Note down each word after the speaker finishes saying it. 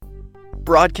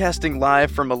Broadcasting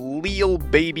live from a Leel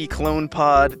Baby Clone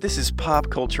Pod, this is Pop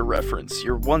Culture Reference,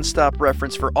 your one-stop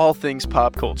reference for all things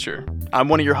pop culture. I'm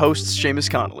one of your hosts,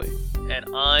 Seamus Connolly. And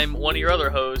I'm one of your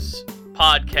other hosts,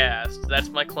 Podcast. That's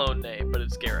my clone name, but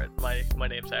it's Garrett. My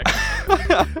name's actually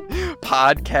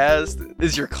Podcast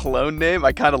is your clone name?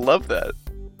 I kind of love that.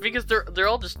 Because they're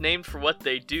all just named for what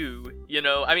they do, you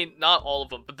know? I mean, not all of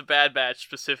them, but the Bad Batch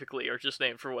specifically are just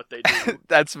named for what they do.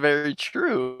 That's very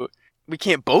true. We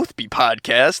can't both be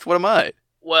Podcast. What am I?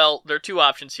 Well, there are two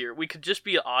options here. We could just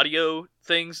be audio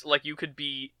things, like you could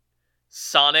be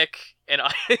Sonic, and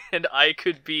I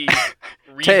could be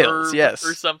Reverb Tails, yes.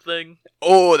 or something.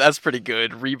 Oh, that's pretty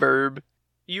good. Reverb.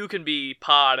 You can be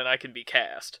Pod, and I can be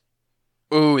Cast.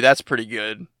 Ooh, that's pretty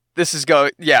good. This is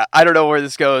yeah, I don't know where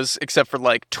this goes, except for,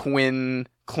 like, twin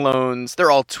clones.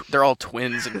 They're all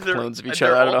twins and clones of each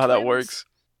other. I don't know how that works.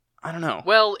 I don't know.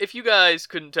 Well, if you guys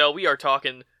couldn't tell, we are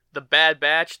talking The Bad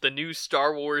Batch, the new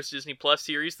Star Wars Disney Plus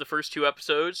series. The first 2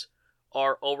 episodes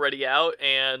are already out,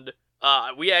 and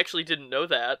we actually didn't know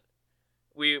that.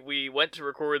 We went to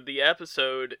record the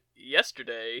episode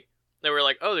yesterday, and we're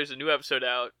like, oh, there's a new episode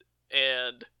out,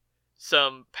 and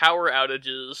some power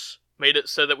outages made it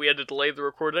so that we had to delay the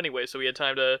record anyway, so we had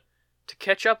time to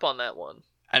catch up on that one.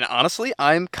 And honestly,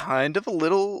 I'm kind of a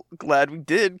little glad we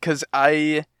did, because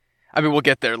I mean, we'll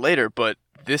get there later, but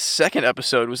this second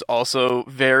episode was also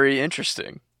very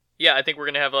interesting. Yeah, I think we're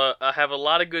gonna have a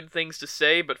lot of good things to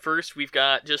say, but first we've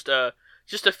got just a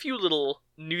few little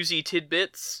newsy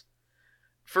tidbits.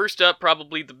 First up,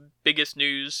 probably the biggest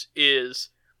news is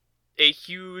a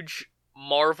huge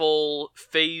Marvel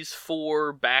Phase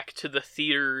 4 Back to the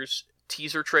Theaters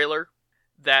teaser trailer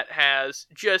that has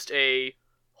just a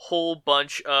whole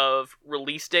bunch of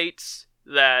release dates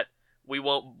that we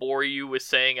won't bore you with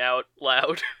saying out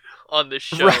loud on this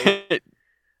show. Right.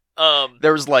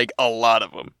 There was like a lot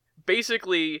of them.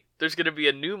 Basically, there's going to be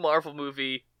a new Marvel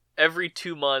movie every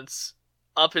 2 months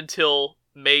up until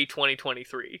May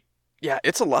 2023. Yeah,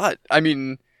 it's a lot. I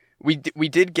mean, we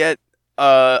did get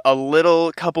a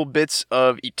little couple bits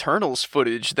of Eternals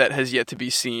footage that has yet to be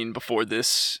seen before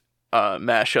this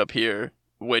mashup here,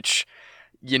 which,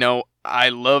 you know, I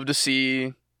love to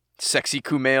see sexy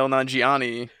Kumail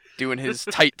Nanjiani doing his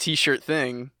tight t-shirt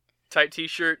thing. Tight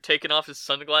t-shirt, taking off his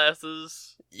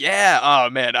sunglasses. Yeah, oh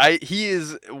man, he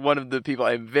is one of the people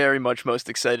I'm very much most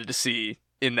excited to see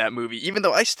in that movie, even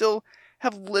though I still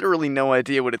have literally no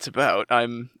idea what it's about.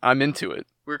 I'm into it.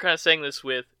 We were kind of saying this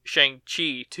with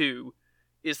Shang-Chi too,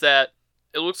 is that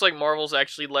it looks like Marvel's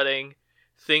actually letting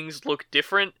things look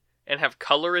different and have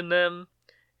color in them,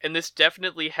 and this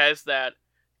definitely has that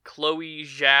Chloe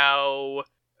Zhao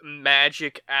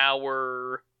magic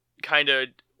hour kind of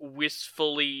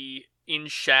wistfully in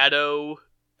shadow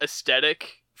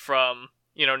aesthetic from,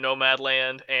 you know,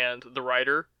 Nomadland and The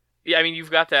Rider. Yeah, I mean, you've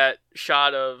got that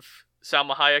shot of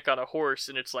Salma Hayek on a horse,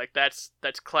 and it's like, that's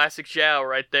classic Zhao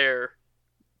right there.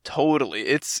 Totally.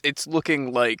 It's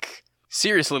looking like,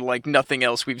 seriously, like nothing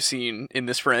else we've seen in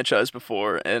this franchise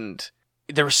before, and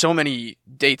there were so many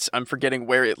dates, I'm forgetting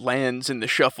where it lands in the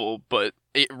shuffle, but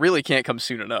it really can't come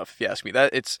soon enough, if you ask me.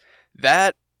 It's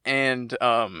that and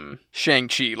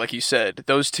Shang-Chi, like you said.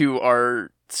 Those two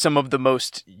are some of the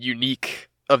most unique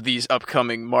of these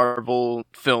upcoming Marvel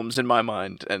films in my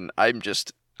mind, and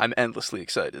I'm endlessly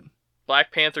excited.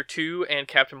 Black Panther 2 and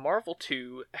Captain Marvel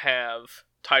 2 have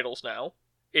titles now.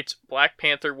 It's Black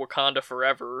Panther Wakanda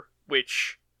Forever,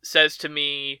 which says to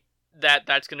me that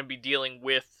that's going to be dealing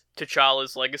with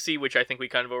T'Challa's legacy, which I think we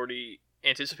kind of already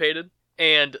anticipated.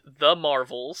 And The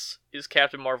Marvels is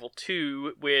Captain Marvel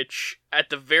 2, which, at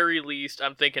the very least,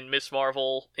 I'm thinking Miss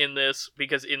Marvel in this,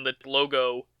 because in the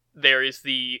logo, there is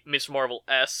the Miss Marvel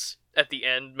S at the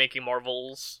end, making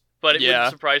Marvels. But it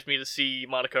wouldn't surprise me to see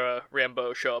Monica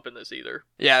Rambeau show up in this either.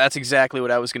 Yeah, that's exactly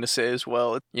what I was going to say as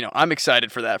well. You know, I'm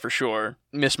excited for that for sure.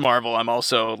 Miss Marvel, I'm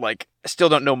also, like, I still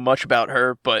don't know much about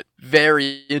her, but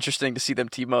very interesting to see them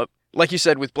team up. Like you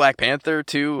said with Black Panther,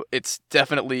 too, it's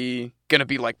definitely going to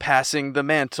be, like, passing the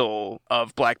mantle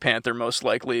of Black Panther, most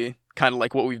likely. Kind of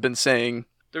like what we've been saying.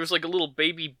 There was, like, a little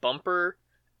baby bumper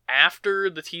after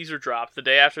the teaser dropped. The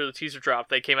day after the teaser dropped,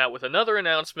 they came out with another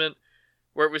announcement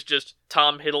where it was just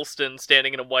Tom Hiddleston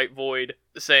standing in a white void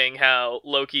saying how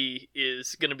Loki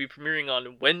is going to be premiering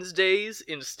on Wednesdays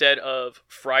instead of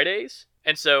Fridays.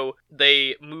 And so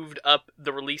they moved up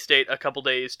the release date a couple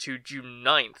days to June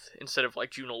 9th instead of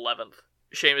like June 11th.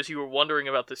 Seamus, you were wondering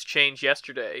about this change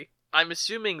yesterday. I'm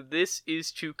assuming this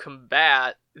is to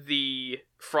combat the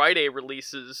Friday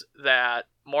releases that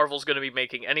Marvel's going to be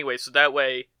making anyway. So that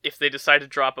way, if they decide to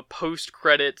drop a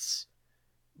post-credits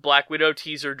Black Widow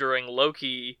teaser during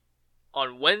Loki,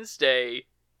 on Wednesday,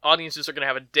 audiences are going to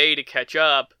have a day to catch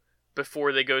up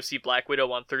before they go see Black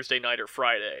Widow on Thursday night or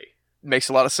Friday. Makes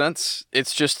a lot of sense.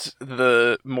 It's just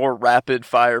the more rapid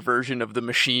fire version of the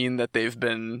machine that they've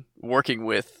been working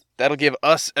with. That'll give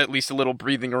us at least a little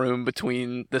breathing room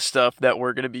between the stuff that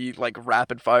we're going to be like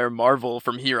rapid fire Marvel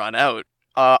from here on out.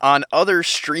 On other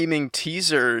streaming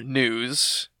teaser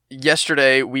news,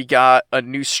 yesterday we got a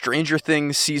new Stranger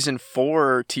Things Season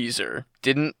 4 teaser.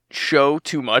 Didn't show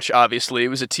too much, obviously. It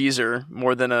was a teaser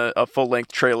more than a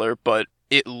full-length trailer, but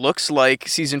it looks like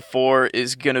Season 4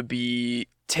 is going to be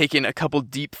taking a couple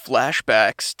deep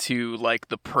flashbacks to like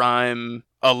the Prime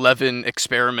 11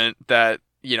 experiment that,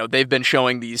 you know, they've been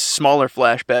showing these smaller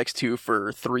flashbacks to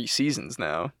for 3 seasons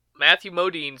now. Matthew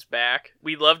Modine's back.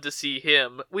 We love to see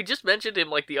him. We just mentioned him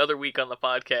like the other week on the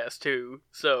podcast too,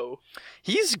 so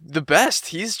he's the best.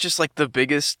 He's just like the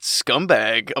biggest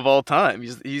scumbag of all time.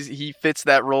 He fits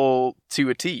that role to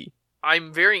a T.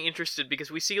 I'm very interested because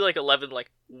we see like 11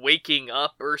 like waking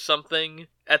up or something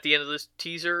at the end of this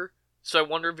teaser. So I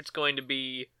wonder if it's going to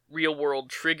be real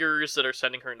world triggers that are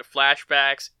sending her into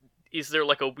flashbacks. Is there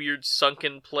like a weird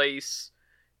sunken place?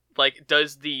 Like,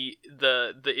 does the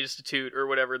institute or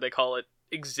whatever they call it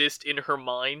exist in her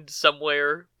mind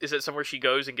somewhere? Is it somewhere she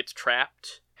goes and gets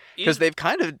trapped? Because they've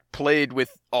kind of played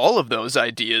with all of those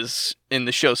ideas in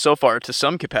the show so far to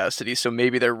some capacity, so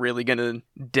maybe they're really going to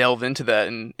delve into that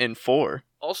in 4.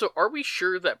 Also, are we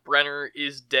sure that Brenner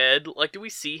is dead? Like, do we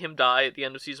see him die at the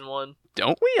end of Season 1?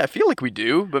 Don't we? I feel like we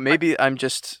do, but maybe I'm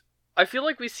just... I feel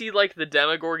like we see, like, the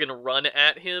Demogorgon run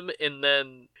at him, and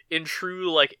then, in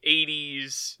true, like,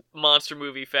 80s monster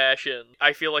movie fashion,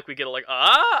 I feel like we get a, like,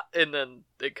 ah! And then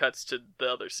it cuts to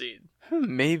the other scene.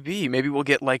 Maybe. Maybe we'll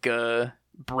get, like, a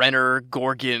Brenner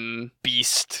Gorgon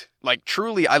beast. Like,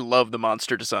 truly, I love the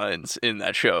monster designs in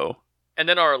that show. And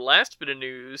then our last bit of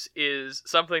news is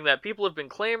something that people have been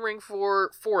clamoring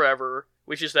for forever,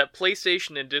 which is that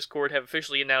PlayStation and Discord have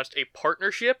officially announced a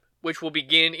partnership, which will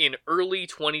begin in early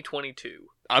 2022.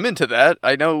 I'm into that.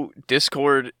 I know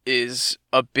Discord is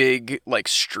a big, like,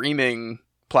 streaming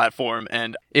platform,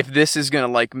 and if this is gonna,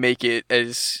 like, make it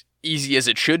as easy as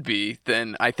it should be,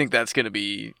 then I think that's gonna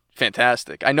be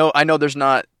fantastic. I know there's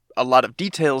not a lot of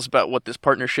details about what this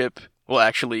partnership will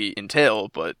actually entail,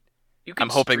 but I'm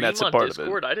hoping that's a part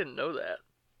Discord. of it. I didn't know that.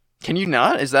 Can you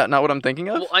not? Is that not what I'm thinking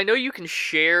of? Well, I know you can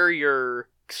share your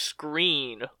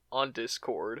screen on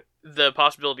Discord. The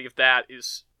possibility of that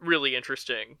is really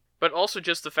interesting. But also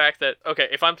just the fact that, okay,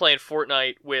 if I'm playing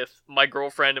Fortnite with my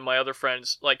girlfriend and my other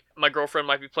friends, like, my girlfriend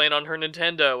might be playing on her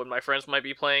Nintendo and my friends might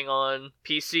be playing on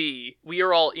PC, we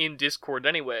are all in Discord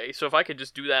anyway, so if I could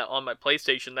just do that on my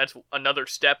PlayStation, that's another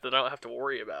step that I don't have to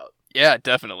worry about. Yeah,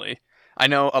 definitely. I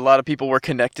know a lot of people were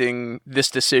connecting this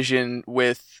decision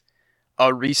with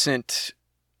a recent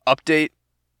update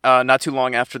not too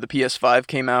long after the PS5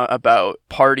 came out about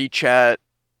party chat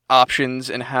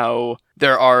options and how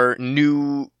there are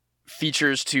new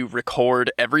features to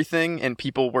record everything, and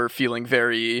people were feeling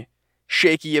very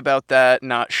shaky about that,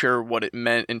 not sure what it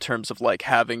meant in terms of like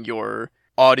having your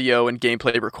audio and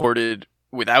gameplay recorded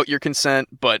without your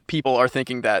consent, but people are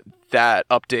thinking that that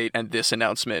update and this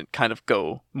announcement kind of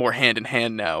go more hand in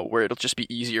hand now, where it'll just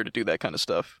be easier to do that kind of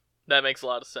stuff. That makes a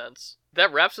lot of sense.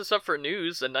 That wraps us up for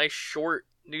news, a nice short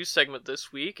news segment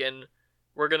this week, and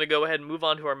we're going to go ahead and move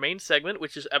on to our main segment,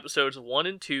 which is episodes 1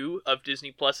 and 2 of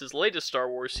Disney Plus's latest Star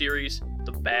Wars series,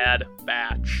 The Bad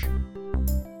Batch.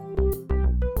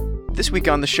 This week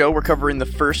on the show, we're covering the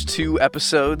first 2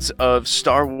 episodes of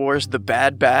Star Wars The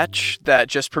Bad Batch that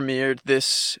just premiered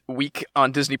this week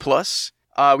on Disney Plus.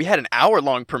 We had an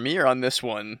hour-long premiere on this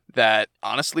one that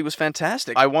honestly was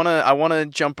fantastic. I wanna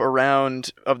jump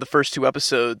around of the first 2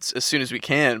 episodes as soon as we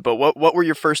can, but what were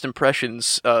your first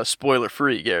impressions,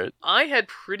 spoiler-free, Garrett? I had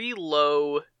pretty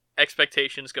low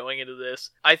expectations going into this.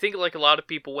 I think like a lot of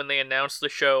people, when they announced the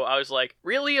show, I was like,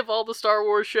 really, of all the Star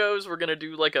Wars shows, we're gonna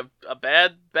do like a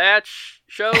Bad Batch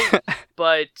show?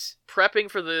 But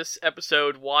prepping for this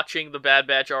episode, watching the Bad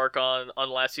Batch arc on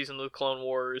last season of the Clone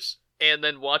Wars, and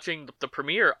then watching the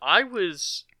premiere, I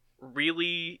was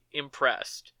really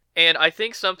impressed. And I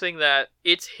think something that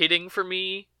it's hitting for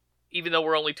me, even though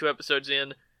we're only 2 episodes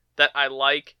in, that I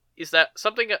like, is that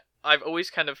something I've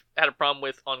always kind of had a problem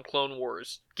with on Clone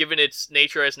Wars. Given its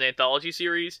nature as an anthology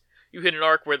series, you hit an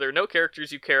arc where there are no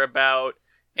characters you care about,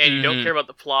 and you don't care about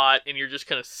the plot, and you're just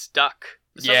kind of stuck.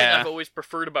 Something I've always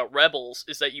preferred about Rebels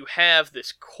is that you have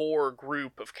this core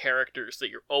group of characters that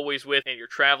you're always with, and you're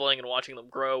traveling and watching them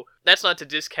grow. That's not to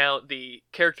discount the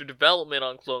character development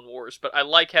on Clone Wars, but I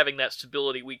like having that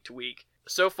stability week to week.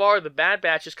 So far, the Bad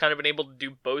Batch has kind of been able to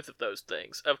do both of those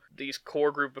things, of these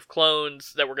core group of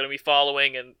clones that we're going to be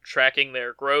following and tracking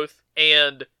their growth,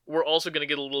 and we're also going to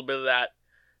get a little bit of that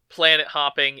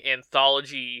planet-hopping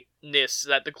anthology-ness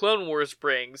that the Clone Wars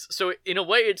brings. So in a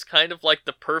way, it's kind of like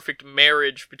the perfect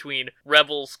marriage between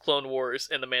Rebels, Clone Wars,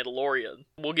 and The Mandalorian.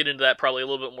 We'll get into that probably a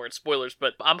little bit more in spoilers,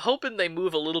 but I'm hoping they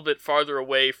move a little bit farther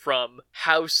away from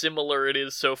how similar it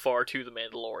is so far to The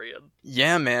Mandalorian.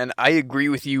 Yeah, man, I agree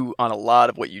with you on a lot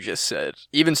of what you just said.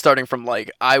 Even starting from,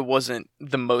 like, I wasn't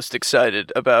the most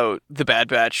excited about The Bad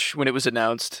Batch when it was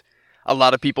announced. A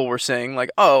lot of people were saying, like,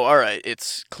 oh, alright,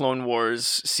 it's Clone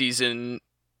Wars Season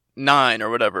 9 or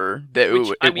whatever that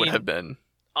it would have been.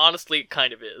 Honestly, it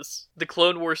kind of is. The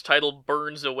Clone Wars title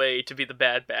burns away to be the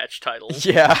Bad Batch title.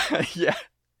 Yeah,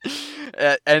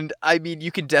 yeah. And, I mean,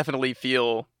 you can definitely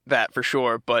feel that for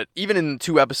sure, but even in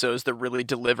 2 episodes, they're really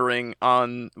delivering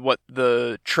on what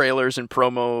the trailers and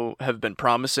promo have been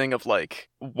promising of, like,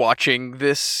 watching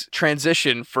this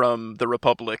transition from the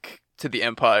Republic to the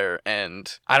Empire,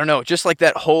 and I don't know, just like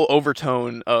that whole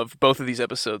overtone of both of these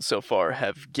episodes so far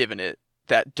have given it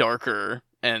that darker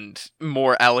and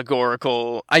more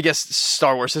allegorical. I guess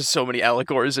Star Wars has so many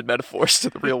allegories and metaphors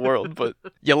to the real world, but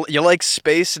you like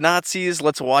space Nazis?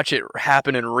 Let's watch it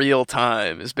happen in real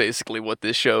time is basically what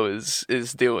this show is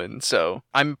doing. So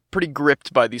I'm pretty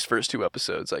gripped by these first 2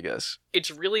 episodes, I guess. It's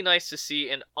really nice to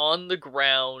see an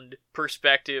on-the-ground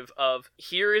perspective of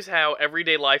here is how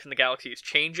everyday life in the galaxy is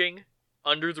changing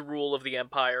under the rule of the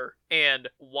Empire, and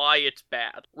why it's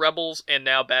bad. Rebels and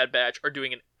now Bad Batch are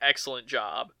doing an excellent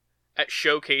job at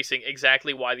showcasing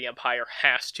exactly why the Empire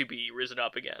has to be risen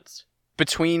up against.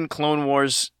 Between Clone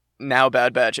Wars, now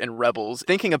Bad Batch, and Rebels,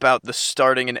 thinking about the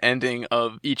starting and ending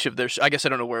of each of their... I guess I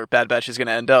don't know where Bad Batch is going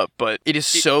to end up, but it is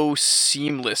so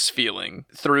seamless feeling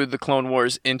through the Clone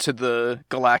Wars into the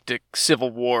Galactic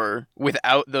Civil War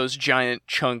without those giant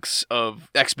chunks of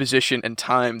exposition and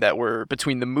time that were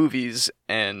between the movies,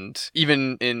 and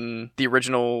even in the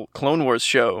original Clone Wars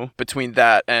show, between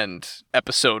that and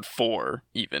Episode 4,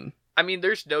 even. I mean,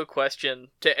 there's no question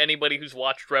to anybody who's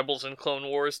watched Rebels and Clone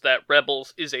Wars that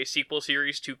Rebels is a sequel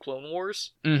series to Clone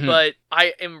Wars. Mm-hmm. But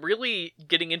I am really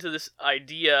getting into this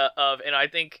idea of, and I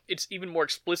think it's even more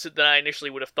explicit than I initially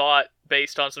would have thought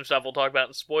based on some stuff we'll talk about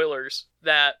in spoilers,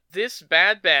 that this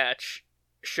Bad Batch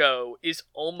show is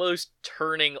almost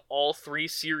turning all 3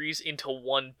 series into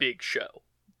one big show.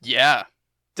 Yeah,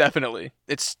 definitely.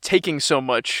 It's taking so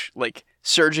much, like,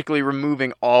 surgically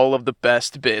removing all of the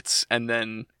best bits and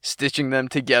then stitching them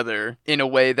together in a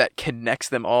way that connects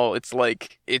them all. It's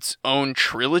like its own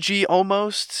trilogy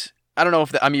almost. I don't know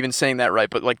if I'm even saying that right,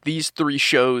 but like these 3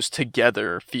 shows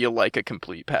together feel like a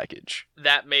complete package.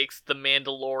 That makes The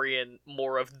Mandalorian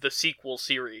more of the sequel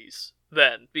series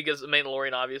then, because The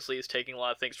Mandalorian obviously is taking a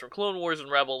lot of things from Clone Wars and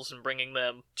Rebels and bringing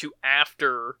them to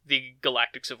after the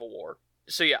Galactic Civil War.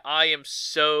 So yeah, I am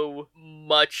so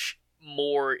much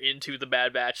more into the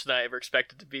Bad Batch than I ever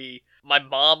expected to be. My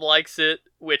mom likes it,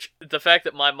 which the fact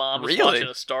that my mom is watching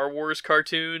a Star Wars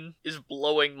cartoon is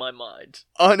blowing my mind.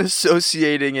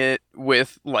 Unassociating it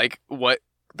with, like, what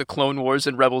the Clone Wars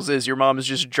and Rebels is, your mom is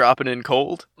just dropping in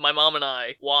cold? My mom and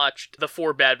I watched the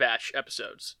 4 Bad Batch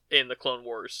episodes in the Clone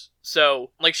Wars.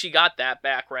 So, like, she got that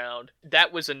background.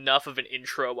 That was enough of an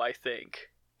intro, I think.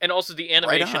 And also, the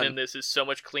animation in this is so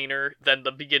much cleaner than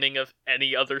the beginning of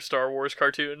any other Star Wars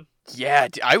cartoon. Yeah,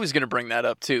 I was going to bring that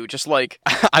up, too. Just like,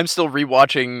 I'm still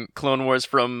rewatching Clone Wars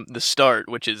from the start,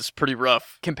 which is pretty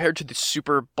rough. Compared to the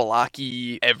super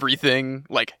blocky everything,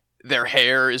 like, their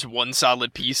hair is one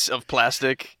solid piece of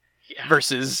plastic,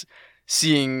 versus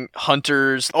seeing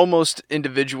Hunter's almost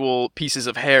individual pieces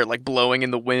of hair, like, blowing in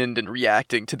the wind and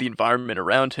reacting to the environment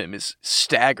around him is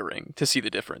staggering to see the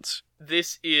difference.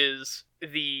 This is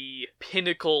the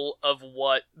pinnacle of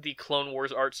what the Clone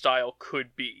Wars art style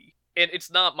could be. And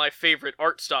it's not my favorite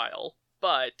art style,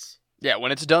 but... yeah,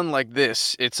 when it's done like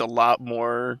this, it's a lot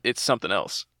more... it's something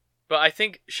else. But I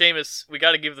think, Seamus, we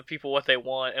gotta give the people what they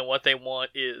want, and what they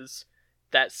want is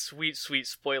that sweet, sweet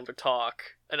spoiler talk.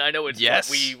 And I know it's what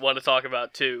we want to talk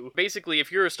about, too. Basically,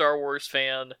 if you're a Star Wars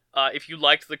fan, if you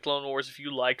liked the Clone Wars, if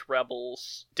you liked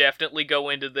Rebels, definitely go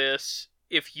into this.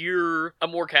 If you're a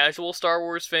more casual Star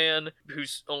Wars fan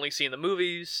who's only seen the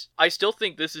movies, I still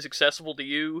think this is accessible to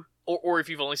you, or if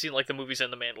you've only seen like the movies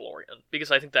and The Mandalorian, because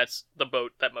I think that's the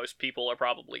boat that most people are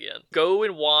probably in. Go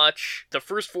and watch the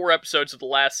first 4 episodes of the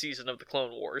last season of the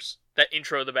Clone Wars that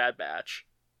intro the Bad Batch.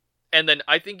 And then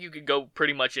I think you could go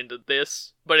pretty much into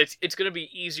this, but it's going to be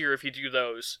easier if you do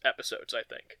those episodes, I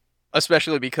think.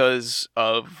 especially because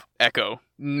of Echo.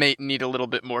 May need a little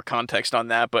bit more context on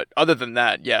that, but other than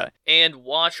that, yeah. And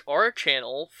watch our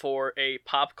channel for a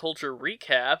pop culture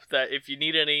recap that if you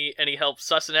need any help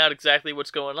sussing out exactly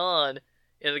what's going on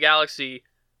in the galaxy,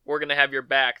 we're going to have your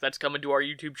back. That's coming to our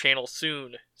YouTube channel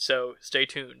soon, so stay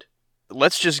tuned.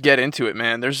 Let's just get into it,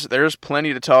 man. There's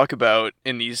plenty to talk about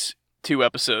in these 2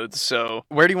 episodes, so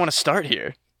where do you want to start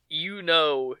here? You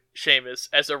know, Seamus,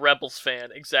 as a Rebels fan,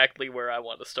 exactly where I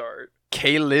want to start.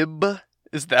 Caleb?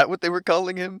 Is that what they were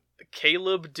calling him?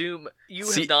 Caleb Dume. You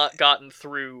have not gotten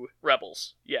through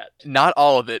Rebels yet. Not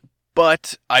all of it,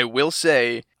 but I will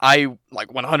say I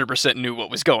 100% knew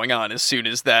what was going on as soon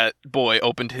as that boy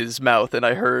opened his mouth and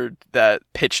I heard that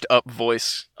pitched up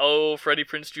voice. Oh, Freddie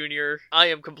Prinze Jr. I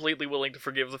am completely willing to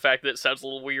forgive the fact that it sounds a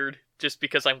little weird, just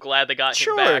because I'm glad they got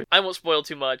him back. I won't spoil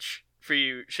too much for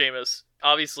you, Seamus.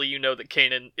 Obviously, you know that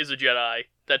Kanan is a Jedi.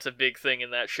 That's a big thing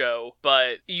in that show.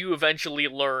 But you eventually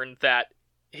learn that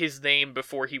his name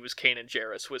before he was Kanan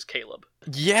Jarrus was Caleb.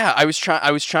 Yeah, I was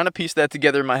trying to piece that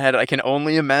together in my head. I can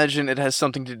only imagine it has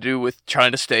something to do with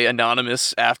trying to stay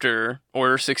anonymous after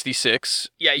Order 66.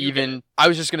 Yeah, I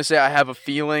was just going to say I have a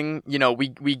feeling,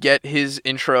 we get his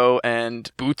intro and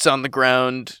boots on the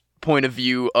ground point of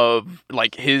view of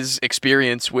his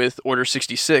experience with Order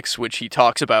 66, which he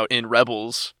talks about in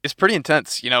Rebels, is pretty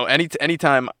intense.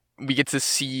 Anytime we get to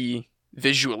see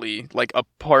visually a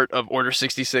part of Order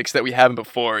 66 that we haven't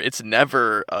before, it's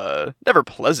never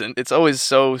pleasant. It's always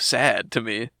so sad to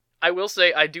me. I will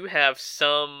say I do have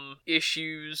some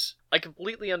issues. I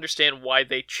completely understand why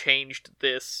they changed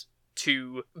this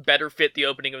to better fit the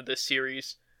opening of this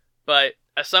series, but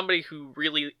as somebody who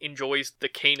really enjoys the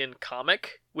Kanan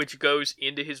comic, which goes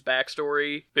into his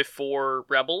backstory before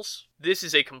Rebels, this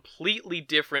is a completely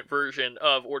different version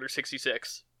of Order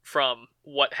 66 from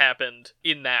what happened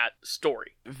in that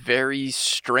story. Very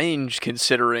strange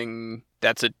considering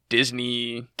that's a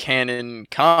Disney canon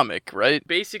comic, right?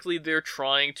 Basically, they're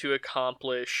trying to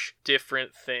accomplish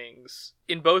different things.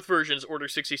 In both versions, Order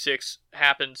 66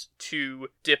 happens to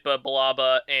Dippa,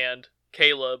 Balaba, and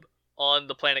Caleb on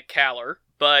the planet Kaller,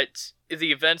 but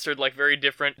the events are very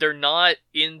different. They're not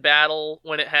in battle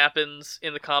when it happens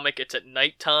in the comic. It's at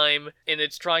nighttime, and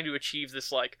it's trying to achieve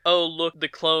this oh look, the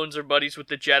clones are buddies with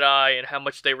the Jedi and how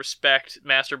much they respect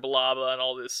Master Balaba and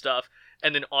all this stuff,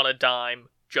 and then on a dime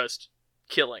just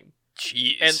killing.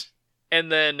 Jeez.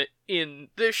 And then in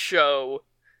this show,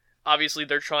 obviously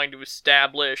they're trying to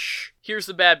establish, here's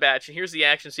the Bad Batch and here's the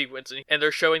action sequence, and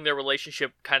they're showing their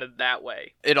relationship kind of that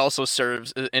way. It also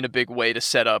serves in a big way to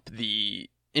set up the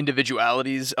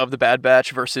individualities of the Bad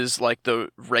Batch versus the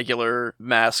regular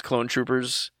mass clone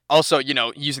troopers. Also,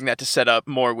 using that to set up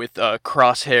more with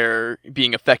Crosshair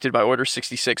being affected by Order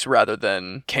 66 rather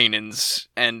than Kanan's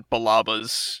and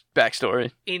Balaba's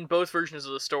backstory. In both versions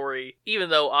of the story, even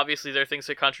though obviously there are things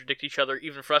that contradict each other,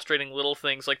 even frustrating little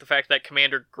things like the fact that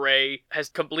Commander Gray has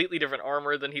completely different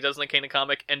armor than he does in the Kanan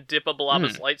comic, and Dippa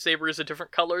Balaba's lightsaber is a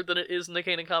different color than it is in the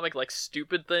Kanan comic,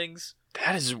 stupid things.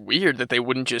 That is weird that they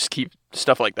wouldn't just keep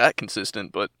stuff like that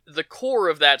consistent, but the core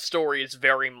of that story is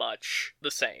very much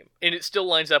the same. And it still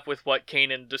lines up with what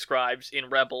Kanan describes in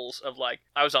Rebels of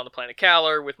I was on the planet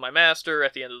Kaller with my master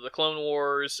at the end of the Clone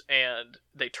Wars, and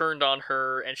they turned on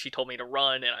her, and she told me to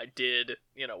run, and I did,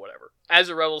 whatever. As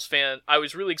a Rebels fan, I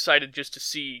was really excited just to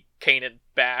see Kanan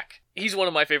back. He's one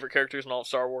of my favorite characters in all of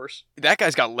Star Wars. That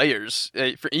guy's got layers.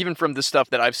 Even from the stuff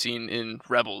that I've seen in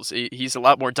Rebels, he's a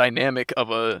lot more dynamic of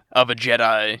a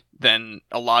Jedi than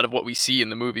a lot of what we see in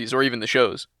the movies or even the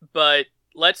shows. But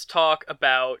let's talk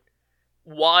about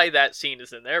why that scene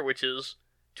is in there, which is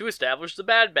to establish the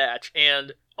Bad Batch.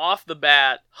 And off the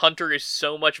bat, Hunter is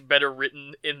so much better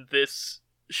written in this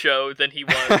show than he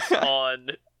was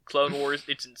on Clone Wars.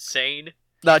 It's insane.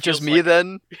 Not just me,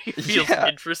 then? He feels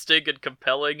interesting and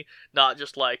compelling, not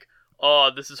just oh,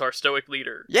 this is our stoic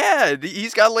leader. Yeah,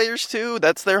 he's got layers too.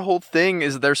 That's their whole thing,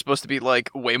 is they're supposed to be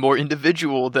way more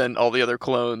individual than all the other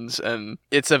clones, and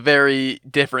it's a very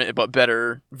different but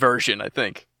better version, I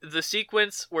think. The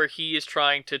sequence where he is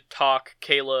trying to talk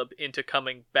Caleb into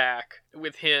coming back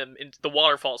with him, in the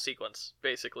waterfall sequence,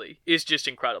 basically, is just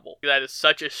incredible. That is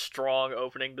such a strong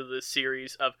opening to this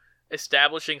series of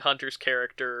establishing Hunter's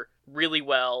character really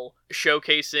well,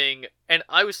 showcasing, and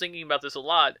I was thinking about this a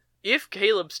lot, if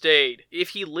Caleb stayed, if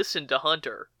he listened to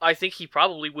Hunter, I think he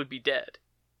probably would be dead.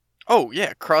 Oh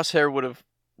yeah, Crosshair would have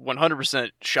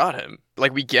 100% shot him.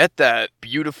 We get that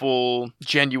beautiful,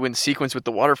 genuine sequence with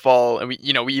the waterfall, and we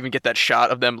even get that shot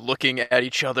of them looking at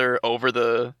each other over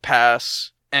the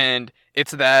pass, and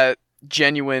it's that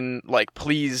genuine, like,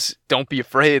 please don't be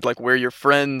afraid, like, we're your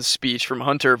friends speech from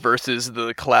Hunter versus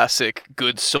the classic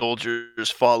good soldiers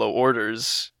follow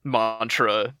orders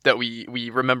mantra that we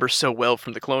remember so well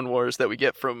from the Clone Wars that we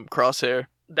get from Crosshair.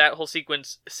 That whole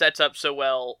sequence sets up so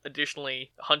well,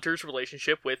 additionally, Hunter's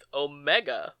relationship with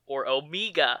Omega, or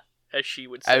Omega, as she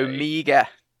would say. Omega.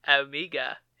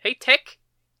 Omega. Hey, Tech.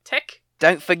 Tech.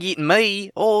 Don't forget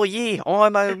me. Oh, yeah,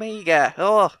 I'm Omega.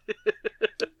 Oh.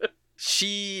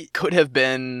 She could have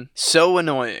been so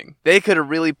annoying. They could have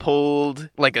really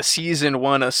pulled, like, a Season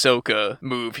 1 Ahsoka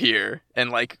move here and,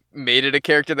 like, made it a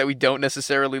character that we don't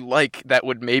necessarily like that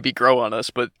would maybe grow on us.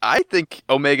 But I think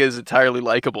Omega is entirely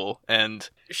likable, and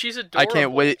she's adorable. I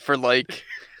can't wait for, like...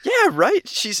 Yeah, right?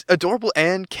 She's adorable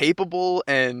and capable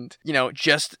and, you know,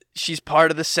 just... She's part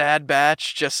of the Sad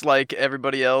Batch, just like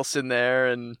everybody else in there,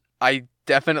 and I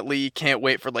definitely can't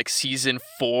wait for, like, Season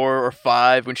 4 or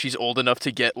 5 when she's old enough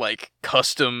to get, like,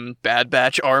 custom Bad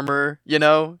Batch armor, you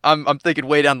know? I'm thinking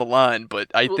way down the line, but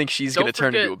I think she's gonna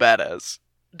turn into a badass.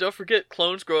 Don't forget,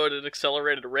 clones grow at an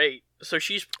accelerated rate. So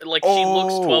she's, like, she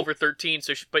looks 12 or 13,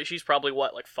 but she's probably,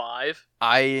 what, like 5?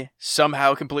 I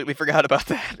somehow completely forgot about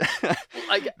that.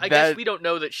 I guess we don't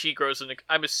know that she grows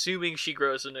I'm assuming she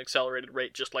grows at an accelerated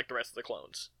rate just like the rest of the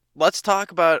clones. Let's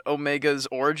talk about Omega's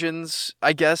origins,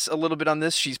 I guess, a little bit on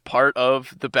this. She's part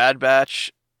of the Bad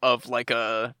Batch of, like,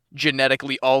 a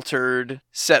genetically altered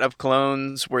set of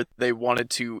clones where they wanted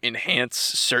to enhance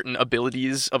certain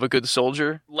abilities of a good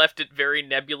soldier. Left it very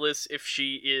nebulous if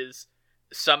she is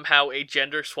somehow a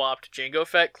gender-swapped Jango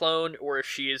Fett clone, or if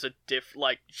she is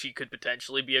she could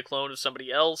potentially be a clone of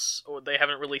somebody else, or they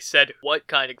haven't really said what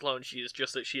kind of clone she is,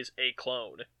 just that she is a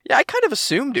clone. Yeah, I kind of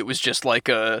assumed it was just like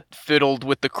a fiddled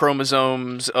with the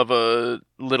chromosomes of a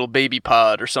little baby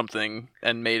pod or something,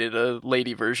 and made it a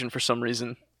lady version for some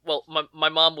reason. Well, my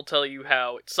mom will tell you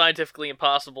how it's scientifically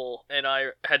impossible, and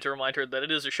I had to remind her that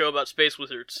it is a show about space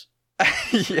wizards.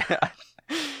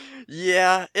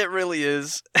 Yeah, it really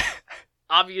is.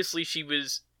 Obviously, she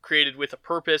was created with a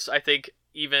purpose. I think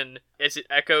even as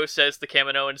Echo says, the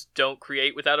Kaminoans don't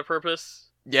create without a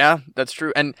purpose. Yeah, that's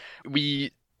true. And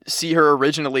we see her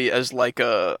originally as like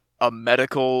a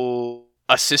medical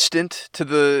assistant to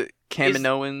the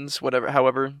Kaminoans,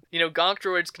 however. You know, gonk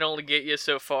droids can only get you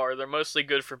so far. They're mostly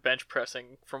good for bench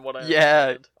pressing, from what I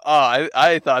understand. Oh,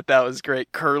 I thought that was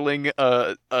great. Curling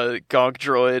a gonk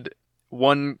droid,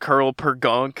 1 curl per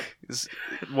gonk is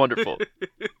wonderful.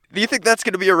 Do you think that's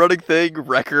going to be a running thing?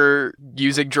 Wrecker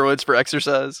using droids for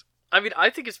exercise? I mean, I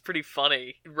think it's pretty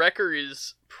funny. Wrecker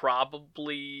is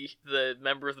probably the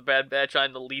member of the Bad Batch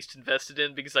I'm the least invested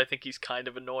in because I think he's kind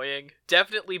of annoying.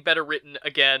 Definitely better written,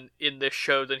 again, in this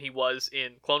show than he was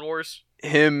in Clone Wars.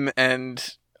 Him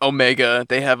and Omega,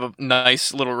 they have a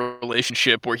nice little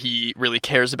relationship where he really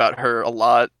cares about her a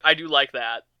lot. I do like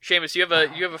that. Seamus, you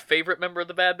have a favorite member of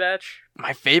the Bad Batch?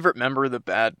 My favorite member of the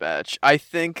Bad Batch? I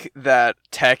think that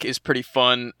Tech is pretty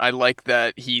fun. I like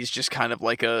that he's just kind of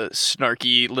like a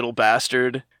snarky little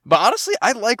bastard. But honestly,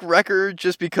 I like Wrecker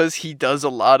just because he does a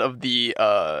lot of the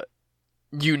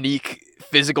unique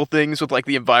physical things with, like,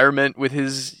 the environment with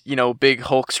his, you know, big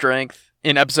Hulk strength.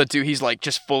 In episode 2, he's, like,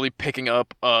 just fully picking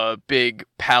up a big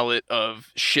pallet of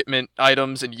shipment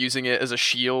items and using it as a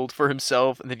shield for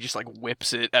himself, and then he just, like,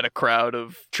 whips it at a crowd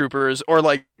of troopers. Or,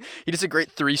 like, he does a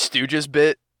great Three Stooges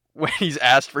bit when he's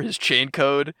asked for his chain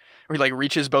code, where he, like,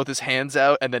 reaches both his hands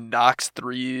out and then knocks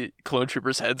 3 clone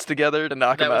troopers' heads together to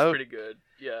knock them out. That was pretty good,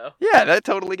 yeah. Yeah, that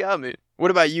totally got me. What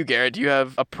about you, Garrett? Do you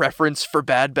have a preference for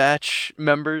Bad Batch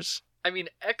members? I mean,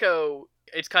 Echo...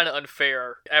 It's kind of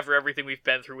unfair after everything we've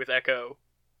been through with Echo.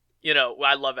 You know,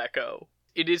 I love Echo.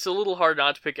 It is a little hard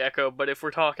not to pick Echo, but if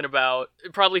we're talking about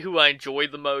probably who I enjoy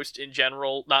the most in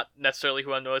general, not necessarily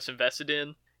who I'm most invested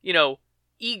in, you know,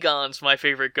 Egon's my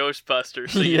favorite Ghostbuster,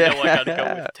 so you know I gotta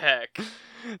go with Tech.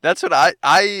 That's what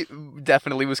I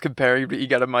definitely was comparing to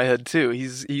Egon in my head too.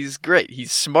 He's great.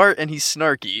 He's smart and he's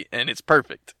snarky, and it's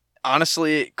perfect.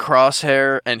 Honestly,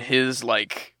 Crosshair and his,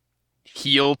 like,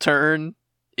 heel turn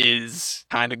is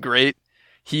kind of great.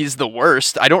 He's the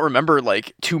worst. I don't remember,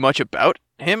 like, too much about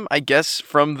him, I guess,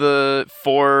 from the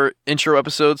 4 intro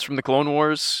episodes from the Clone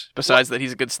Wars, besides that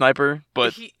he's a good sniper,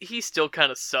 but... He still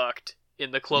kind of sucked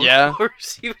in the Clone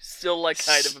Wars. He was still, like,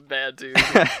 kind of a bad dude.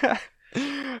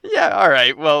 Yeah,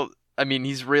 alright, well, I mean,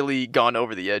 he's really gone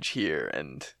over the edge here,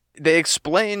 and... They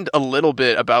explained a little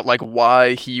bit about, like,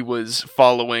 why he was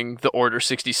following the Order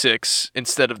 66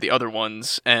 instead of the other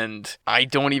ones, and I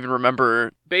don't even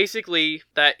remember... Basically,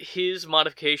 that his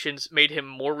modifications made him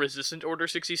more resistant to Order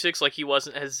 66, like he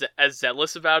wasn't as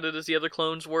zealous about it as the other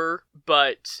clones were,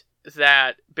 but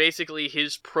that basically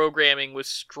his programming was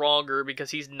stronger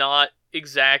because he's not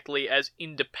exactly as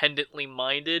independently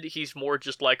minded. He's more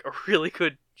just like a really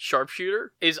good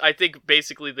sharpshooter, is I think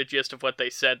basically the gist of what they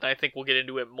said, and I think we'll get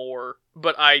into it more.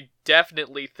 But I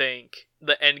definitely think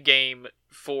the end game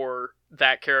for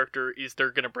that character is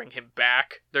they're going to bring him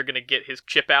back. They're going to get his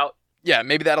chip out. Yeah,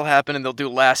 maybe that'll happen and they'll do a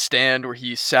last stand where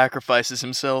he sacrifices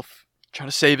himself, trying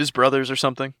to save his brothers or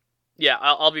something. Yeah,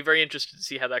 I'll be very interested to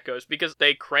see how that goes, because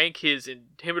they crank his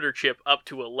inhibitor chip up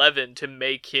to 11 to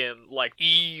make him, like,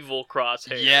 evil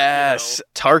Crosshair. Yes! You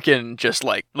know? Tarkin just,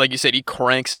 like you said, he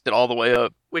cranks it all the way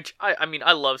up. Which, I mean,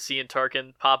 I love seeing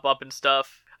Tarkin pop up and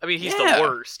stuff. I mean, he's the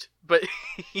worst, but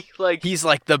he's,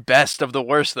 like, the best of the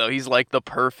worst, though. He's, like, the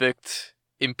perfect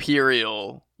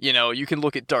Imperial. You know, you can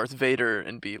look at Darth Vader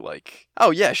and be like,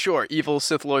 oh yeah, sure, evil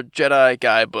Sith Lord Jedi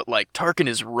guy, but like Tarkin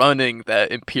is running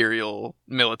that Imperial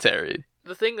military.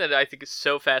 The thing that I think is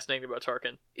so fascinating about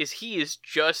Tarkin is he is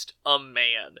just a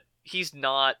man. He's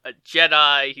not a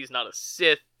Jedi, he's not a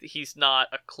Sith, he's not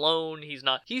a clone,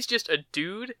 he's just a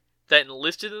dude that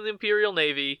enlisted in the Imperial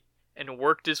Navy and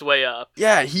worked his way up.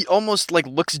 Yeah, he almost, like,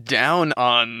 looks down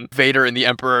on Vader and the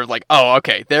Emperor, like, oh,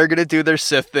 okay, they're gonna do their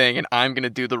Sith thing, and I'm gonna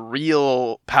do the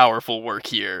real powerful work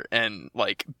here, and,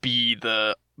 like, be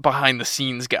the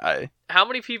behind-the-scenes guy. How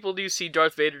many people do you see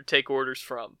Darth Vader take orders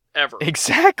from? Ever.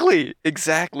 Exactly.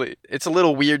 It's a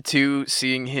little weird, too,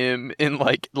 seeing him in,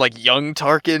 like young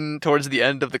Tarkin towards the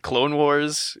end of the Clone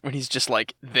Wars, when he's just,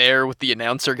 like, there with the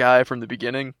announcer guy from the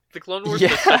beginning. The Clone Wars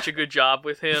does such a good job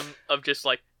with him of just,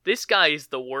 like, this guy is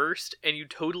the worst, and you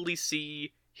totally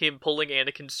see him pulling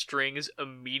Anakin's strings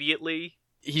immediately.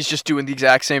 He's just doing the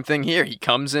exact same thing here. He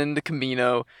comes into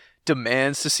Kamino,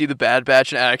 demands to see the Bad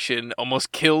Batch in action,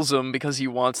 almost kills them because he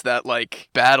wants that, like,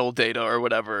 battle data or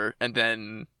whatever, and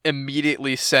then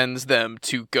immediately sends them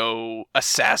to go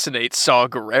assassinate Saw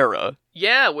Gerrera.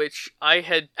 Yeah, which I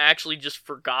had actually just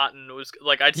forgotten was,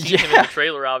 like, I'd seen him in the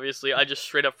trailer, obviously. I just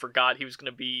straight up forgot he was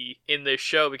going to be in this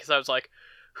show because I was like,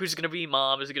 who's it going to be,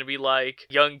 Mom? Is it going to be, like,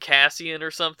 young Cassian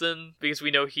or something? Because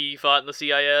we know he fought in the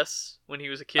CIS when he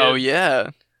was a kid. Oh, yeah.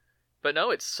 But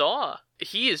no, it's Saw.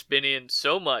 He has been in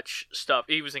so much stuff.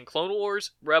 He was in Clone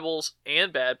Wars, Rebels,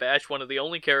 and Bad Batch, one of the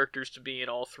only characters to be in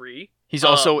all three. He's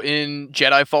also in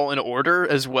Jedi Fallen Order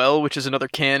as well, which is another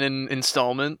canon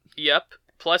installment. Yep.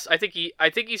 Plus, I think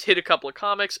he's hit a couple of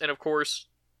comics, and of course,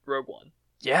 Rogue One.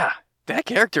 Yeah. That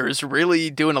character is really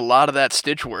doing a lot of that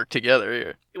stitch work together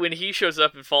here. When he shows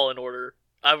up in Fallen Order,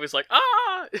 I was like,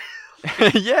 ah!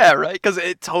 Yeah, right? Because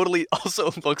it totally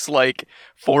also looks like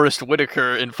Forrest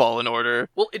Whitaker in Fallen Order.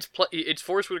 Well, it's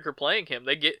Forrest Whitaker playing him.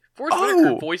 Forrest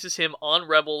Whitaker voices him on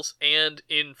Rebels and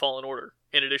in Fallen Order,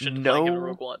 in addition to playing him in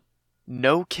Rogue One.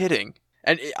 No kidding.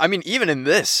 And, I mean, even in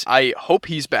this, I hope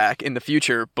he's back in the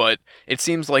future, but it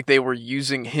seems like they were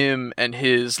using him and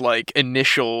his, like,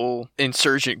 initial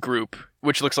insurgent group,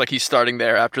 which looks like he's starting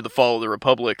there after the fall of the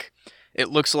Republic. It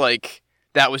looks like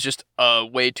that was just a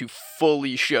way to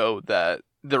fully show that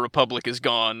the Republic is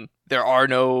gone. There are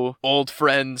no old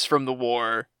friends from the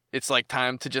war. It's, like,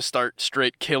 time to just start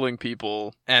straight killing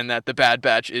people, and that the Bad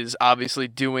Batch is obviously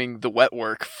doing the wet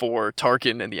work for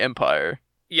Tarkin and the Empire.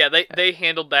 Yeah, they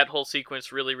handled that whole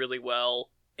sequence really, really well.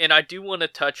 And I do want to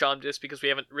touch on, just because we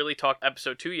haven't really talked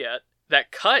episode 2 yet,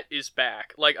 that Cut is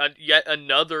back. Like, yet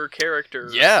another character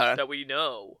that we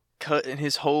know. Cut and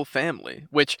his whole family.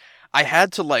 Which, I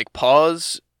had to, like,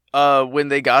 pause when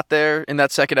they got there in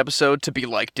that second episode to be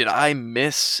like, did I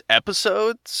miss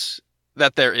episodes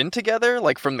that they're in together?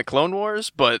 Like, from the Clone Wars?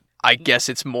 But I guess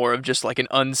it's more of just, like, an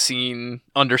unseen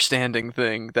understanding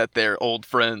thing that they're old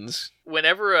friends.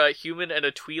 Whenever a human and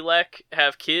a Twi'lek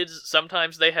have kids,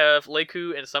 sometimes they have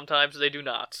Leku and sometimes they do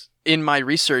not. In my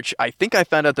research, I think I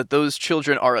found out that those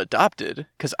children are adopted,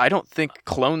 because I don't think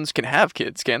clones can have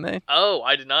kids, can they? Oh,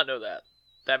 I did not know that.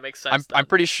 That makes sense. I'm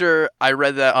pretty sure I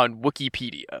read that on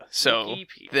Wikipedia. So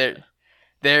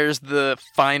there's the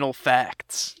final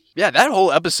facts. Yeah, that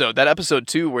whole episode, that episode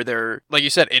 2, where they're, like you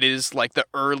said, it is like the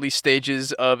early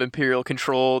stages of Imperial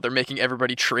control. They're making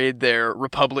everybody trade their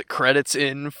Republic credits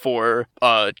in for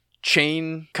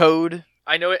chain code.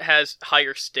 I know it has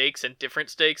higher stakes and different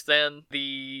stakes than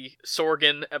the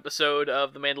Sorgan episode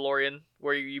of The Mandalorian,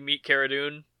 where you meet Cara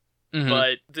Dune. Mm-hmm.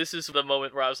 But this is the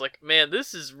moment where I was like, man,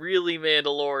 this is really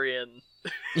Mandalorian.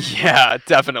 Yeah,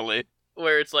 definitely.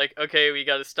 Where it's like, okay, we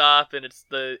gotta stop, and it's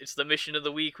the mission of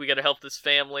the week. We gotta help this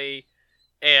family,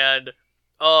 and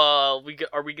are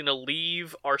we gonna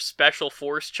leave our special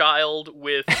force child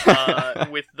with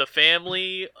with the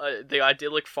family, the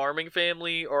idyllic farming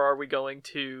family, or are we going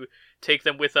to take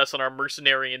them with us on our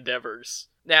mercenary endeavors?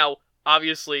 Now,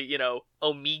 obviously, you know,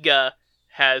 Omega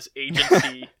has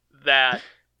agency that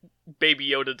Baby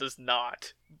Yoda does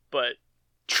not, but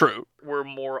True. we're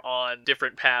more on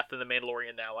different path than the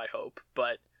Mandalorian now, I hope.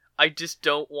 But I just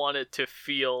don't want it to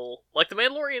feel like the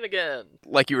Mandalorian again.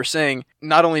 Like you were saying,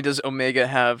 not only does Omega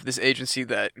have this agency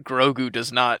that Grogu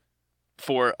does not,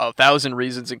 for 1,000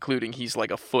 reasons, including he's like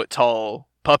a foot tall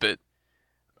puppet,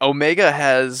 Omega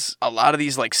has a lot of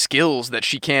these like skills that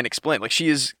she can't explain. Like she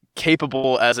is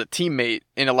capable as a teammate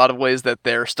in a lot of ways that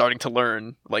they're starting to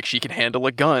learn. Like she can handle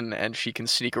a gun and she can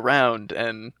sneak around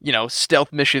and,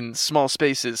 stealth missions, small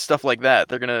spaces, stuff like that.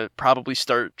 They're going to probably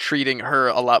start treating her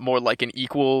a lot more like an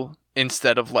equal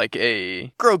instead of like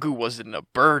a Grogu wasn't a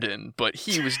burden, but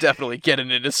he was definitely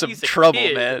getting into some He's a trouble,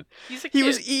 kid. man. He's a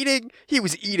kid. He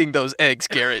was eating those eggs,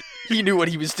 Garrett. He knew what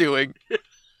he was doing.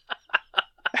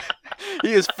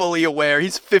 He is fully aware.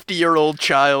 He's a 50-year-old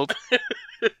child.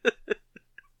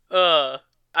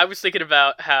 I was thinking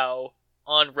about how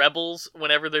on Rebels,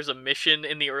 whenever there's a mission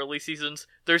in the early seasons,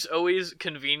 there's always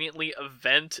conveniently a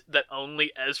vent that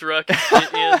only Ezra can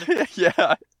fit in.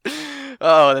 Yeah.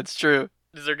 Oh, that's true.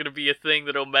 Is there going to be a thing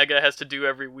that Omega has to do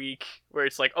every week where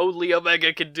it's like, only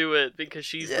Omega can do it because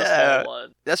she's the small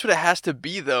one? That's what it has to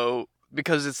be, though,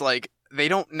 because it's like they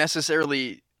don't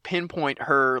necessarily pinpoint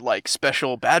her like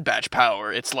special Bad Batch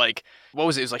power. It's like, what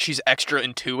was it? It was like she's extra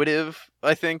intuitive,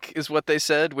 I think is what they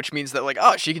said, which means that like,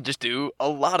 she can just do a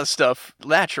lot of stuff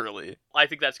naturally. I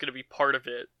think that's going to be part of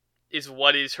it, is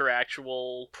what is her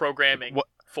actual programming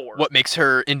for. What makes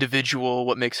her individual,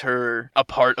 what makes her a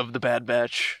part of the Bad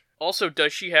Batch. Also,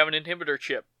 does she have an inhibitor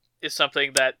chip? Is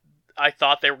something that I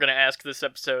thought they were going to ask this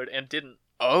episode and didn't.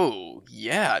 Oh,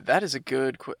 yeah, that is a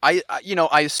good I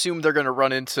assume they're going to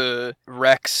run into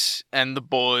Rex and the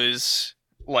boys,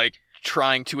 like,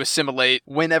 trying to assimilate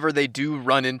whenever they do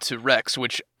run into Rex,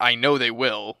 which I know they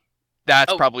will.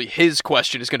 That's probably his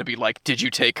question is going to be like, did you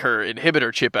take her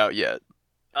inhibitor chip out yet?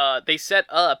 They set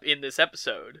up in this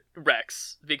episode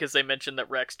Rex, because they mentioned that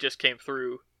Rex just came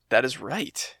through. That is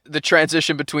right. The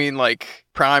transition between, like,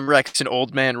 Prime Rex and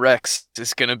Old Man Rex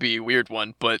is going to be a weird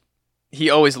one, but he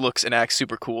always looks and acts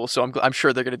super cool, so I'm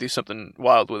sure they're going to do something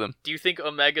wild with him. Do you think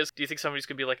somebody's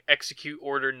going to be like, execute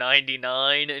Order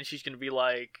 99, and she's going to be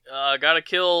like, gotta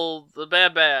kill the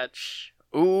Bad Batch?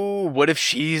 Ooh, what if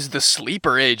she's the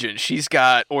sleeper agent? She's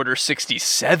got Order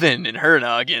 67 in her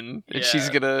noggin, and she's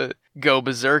going to go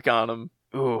berserk on him.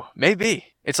 Ooh, maybe.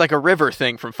 It's like a River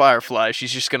thing from Firefly.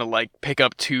 She's just going to, like, pick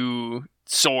up 2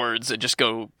 swords and just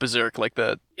go berserk like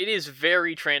that. It is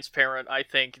very transparent, I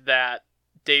think, that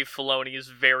Dave Filoni is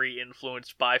very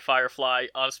influenced by Firefly,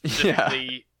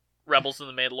 specifically Rebels and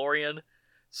the Mandalorian.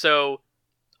 So,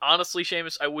 honestly,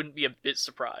 Seamus, I wouldn't be a bit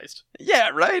surprised. Yeah,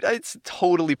 right? It's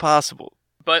totally possible.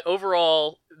 But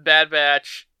overall, Bad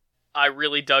Batch, I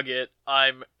really dug it.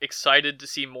 I'm excited to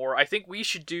see more. I think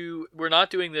we're not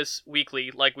doing this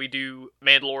weekly like we do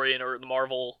Mandalorian or the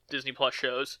Marvel Disney Plus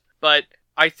shows, but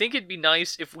I think it'd be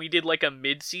nice if we did like a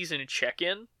mid-season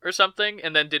check-in or something,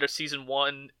 and then did a season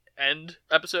 1 end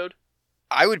episode.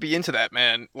 I would be into that,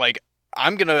 man. Like,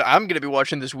 I'm gonna be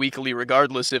watching this weekly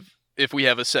regardless if we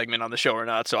have a segment on the show or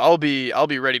not. So I'll be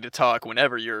ready to talk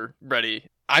whenever you're ready.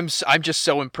 I'm just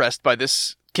so impressed by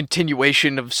this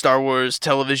continuation of Star Wars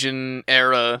television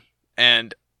era,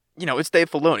 and it's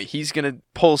Dave Filoni. He's gonna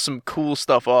pull some cool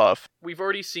stuff off. We've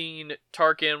already seen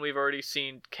Tarkin, we've already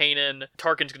seen Kanan.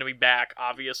 Tarkin's gonna be back,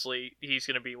 obviously. He's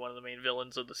gonna be one of the main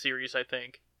villains of the series, I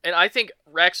think. And I think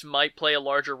Rex might play a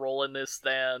larger role in this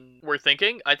than we're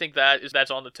thinking. I think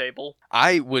that's on the table.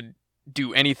 I would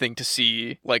do anything to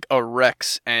see like a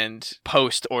Rex and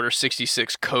post Order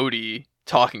 66 Cody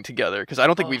talking together, because I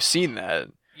don't think we've seen that.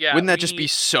 Yeah, wouldn't that just be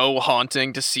so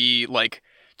haunting to see like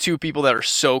 2 people that are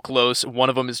so close? One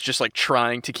of them is just like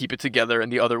trying to keep it together,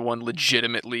 and the other one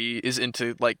legitimately is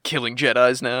into like killing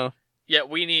Jedis now. Yeah,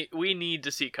 we need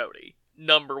to see Cody.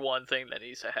 Number one thing that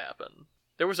needs to happen.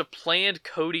 There was a planned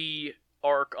Cody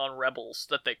arc on Rebels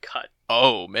that they cut.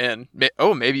 Oh, man.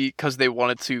 Maybe because they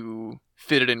wanted to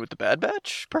fit it in with the Bad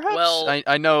Batch, perhaps? Well,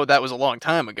 I know that was a long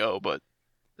time ago, but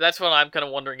that's what I'm kind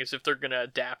of wondering, is if they're going to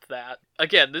adapt that.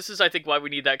 Again, this is, I think, why we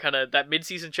need that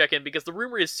mid-season check-in, because the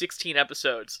rumor is 16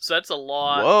 episodes, so that's a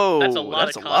lot. Whoa, that's a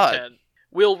lot of content.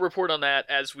 We'll report on that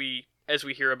as we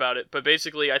hear about it, but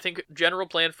basically, I think general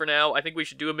plan for now, I think we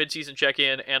should do a mid-season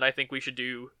check-in, and I think we should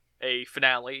do a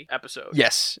finale episode.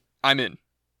 Yes, I'm in.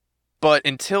 But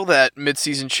until that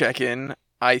mid-season check-in,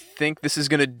 I think this is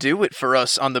going to do it for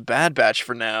us on the Bad Batch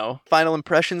for now. Final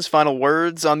impressions, final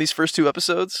words on these first 2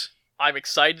 episodes? I'm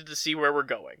excited to see where we're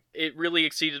going. It really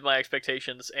exceeded my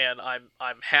expectations, and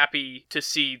I'm happy to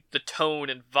see the tone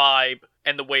and vibe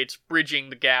and the way it's bridging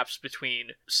the gaps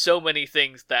between so many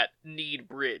things that need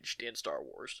bridged in Star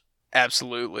Wars.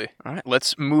 Absolutely. All right,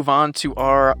 let's move on to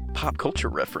our pop culture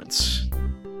reference.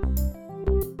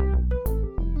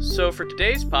 So for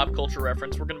today's pop culture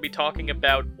reference, we're going to be talking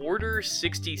about Order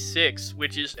 66,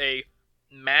 which is a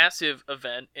massive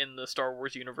event in the Star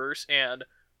Wars universe, and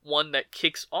one that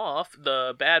kicks off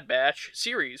the Bad Batch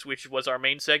series, which was our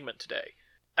main segment today.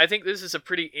 I think this is a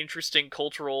pretty interesting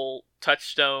cultural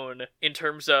touchstone in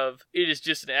terms of it is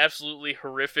just an absolutely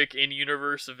horrific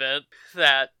in-universe event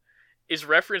that is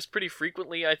referenced pretty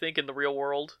frequently, I think, in the real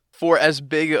world. For as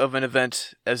big of an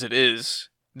event as it is,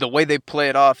 the way they play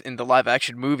it off in the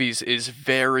live-action movies is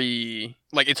very...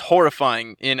 like, it's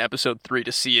horrifying in Episode 3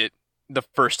 to see it the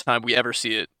first time we ever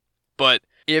see it. But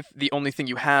if the only thing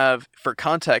you have for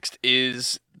context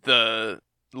is the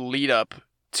lead-up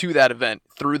to that event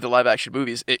through the live-action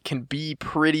movies, it can be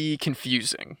pretty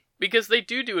confusing. Because they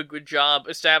do a good job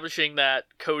establishing that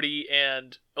Cody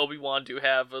and Obi-Wan do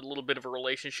have a little bit of a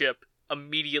relationship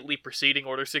immediately preceding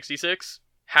Order 66.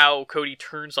 How Cody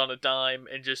turns on a dime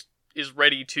and just is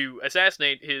ready to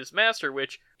assassinate his master,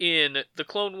 which in the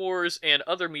Clone Wars and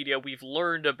other media we've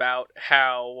learned about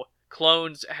how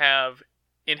clones have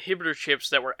inhibitor chips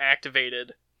that were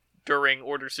activated during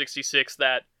Order 66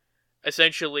 that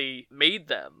essentially made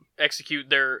them execute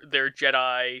their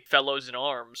Jedi fellows in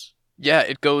arms. Yeah,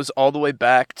 it goes all the way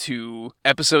back to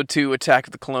Episode 2, Attack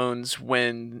of the Clones,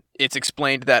 when it's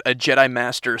explained that a Jedi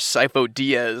Master, Sifo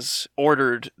Dyas,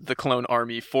 ordered the clone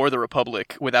army for the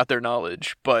Republic without their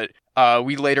knowledge. But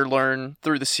we later learn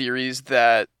through the series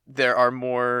that there are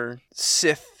more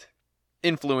Sith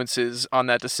influences on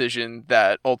that decision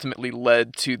that ultimately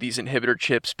led to these inhibitor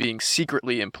chips being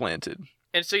secretly implanted.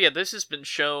 And so, yeah, this has been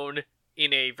shown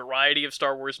in a variety of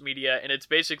Star Wars media, and it's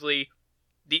basically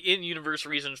the in-universe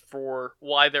reasons for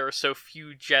why there are so few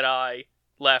Jedi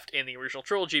left in the original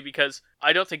trilogy, because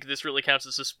I don't think this really counts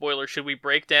as a spoiler. Should we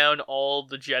break down all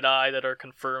the Jedi that are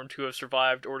confirmed to have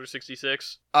survived Order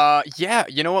 66? Yeah,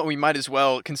 you know what, we might as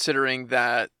well, considering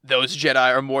that those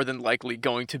Jedi are more than likely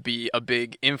going to be a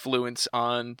big influence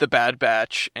on the Bad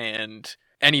Batch and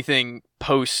anything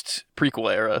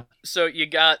post-prequel era. So you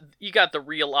got the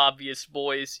real obvious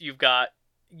boys. You've got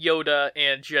Yoda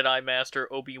and Jedi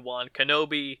Master Obi-Wan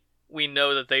Kenobi. We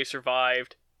know that they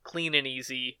survived clean and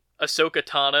easy. Ahsoka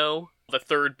Tano, the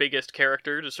third biggest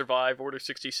character to survive Order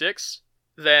 66.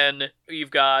 Then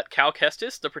you've got Cal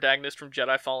Kestis, the protagonist from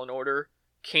Jedi Fallen Order.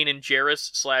 Kanan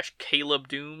Jarrus / Caleb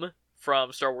Doom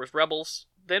from Star Wars Rebels.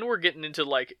 Then we're getting into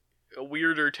like a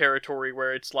weirder territory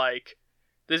where it's like,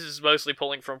 this is mostly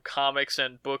pulling from comics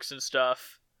and books and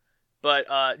stuff. But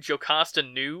Jocasta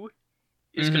Nu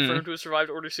is confirmed to have survived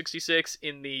Order 66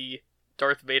 in the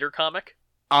Darth Vader comic.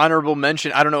 Honorable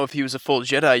mention, I don't know if he was a full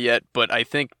Jedi yet, but I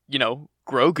think,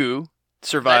 Grogu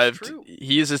survived. That's true.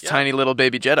 He is this tiny little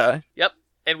baby Jedi. Yep,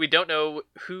 and we don't know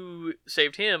who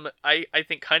saved him. I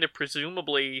think kind of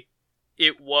presumably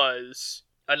it was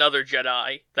another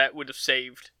Jedi that would have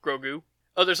saved Grogu.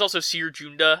 Oh, there's also Seer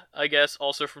Junda, I guess,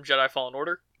 also from Jedi Fallen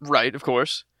Order. Right, of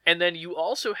course. And then you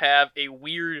also have a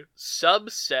weird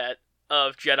subset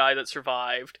of Jedi that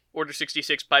survived Order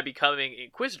 66 by becoming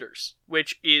Inquisitors,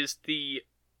 which is the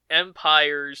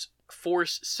Empire's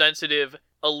Force-sensitive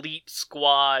elite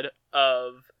squad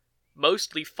of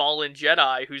mostly fallen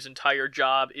Jedi whose entire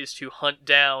job is to hunt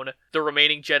down the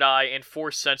remaining Jedi and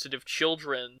Force-sensitive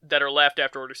children that are left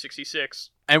after Order 66.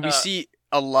 And we see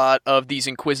a lot of these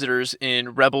Inquisitors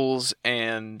in Rebels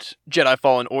and Jedi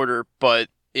Fallen Order, but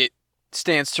it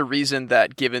stands to reason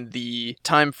that given the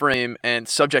time frame and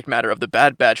subject matter of the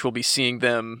Bad Batch, we'll be seeing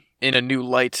them in a new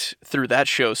light through that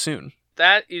show soon.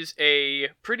 That is a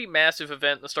pretty massive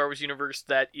event in the Star Wars universe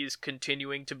that is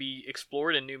continuing to be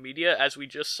explored in new media, as we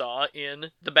just saw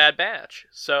in The Bad Batch.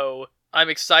 So I'm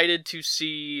excited to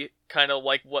see kind of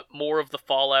like what more of the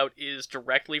fallout is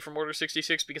directly from Order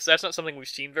 66, because that's not something we've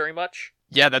seen very much.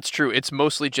 Yeah, that's true. It's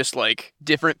mostly just like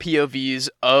different POVs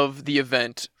of the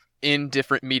event in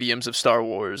different mediums of Star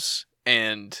Wars,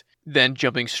 and then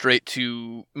jumping straight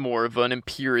to more of an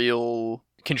Imperial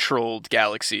controlled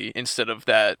galaxy instead of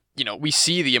that, we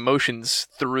see the emotions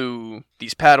through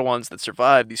these Padawans that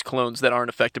survive, these clones that aren't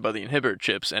affected by the inhibitor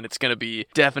chips, and it's going to be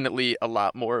definitely a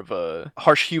lot more of a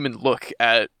harsh human look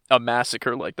at a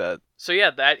massacre like that. So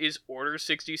yeah, that is Order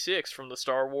 66 from the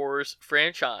Star Wars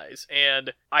franchise,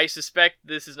 and I suspect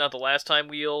this is not the last time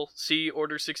we'll see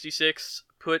Order 66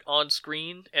 put on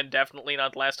screen, and definitely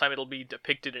not the last time it'll be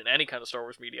depicted in any kind of Star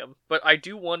Wars medium. But I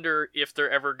do wonder if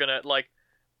they're ever gonna,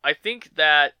 I think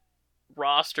that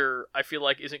roster, I feel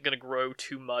like, isn't going to grow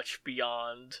too much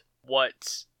beyond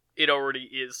what it already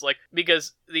is. Like,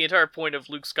 because the entire point of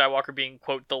Luke Skywalker being,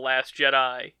 quote, the last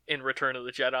Jedi in Return of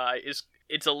the Jedi is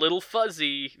it's a little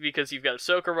fuzzy because you've got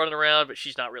Ahsoka running around, but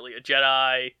she's not really a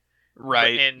Jedi.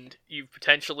 Right. And you've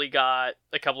potentially got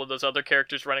a couple of those other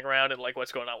characters running around and, like,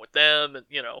 what's going on with them. And,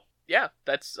 you know, yeah,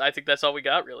 I think that's all we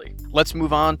got, really. Let's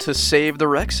move on to Save the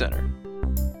Rec Center.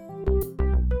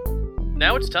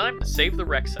 Now it's time to Save the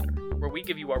Rec Center, where we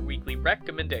give you our weekly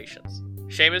recommendations.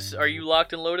 Seamus, are you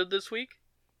locked and loaded this week?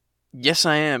 Yes,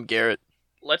 I am, Garrett.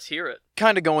 Let's hear it.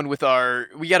 Kind of going with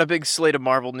we got a big slate of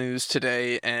Marvel news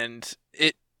today, and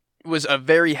it was a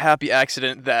very happy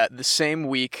accident that the same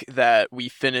week that we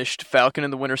finished Falcon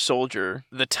and the Winter Soldier,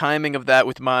 the timing of that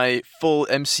with my full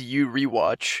MCU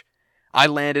rewatch, I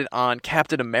landed on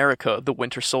Captain America, the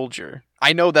Winter Soldier.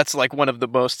 I know that's like one of the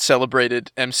most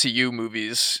celebrated MCU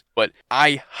movies, but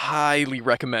I highly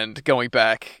recommend going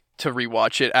back to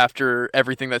rewatch it after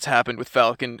everything that's happened with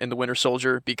Falcon and the Winter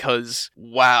Soldier, because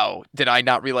wow, did I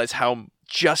not realize how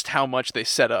much they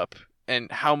set up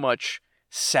and how much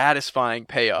satisfying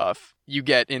payoff you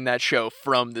get in that show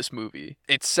from this movie.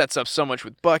 It sets up so much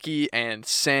with Bucky and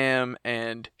Sam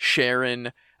and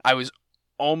Sharon. I was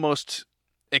almost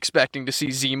expecting to see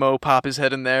Zemo pop his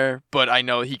head in there, but I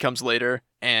know he comes later.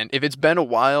 And if it's been a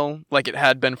while, like it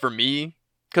had been for me,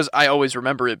 because I always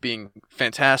remember it being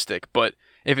fantastic, but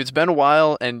if it's been a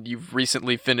while and you've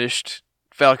recently finished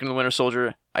Falcon and the Winter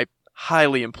Soldier, I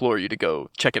highly implore you to go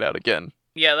check it out again.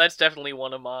 Yeah, that's definitely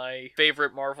one of my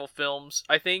favorite Marvel films.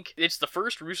 I think it's the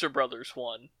first Russo brothers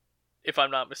one, if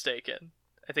I'm not mistaken.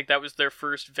 I think that was their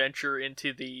first venture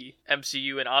into the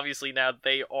MCU, and obviously now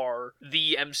they are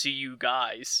the MCU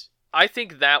guys. I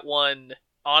think that one,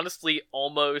 honestly,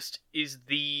 almost is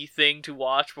the thing to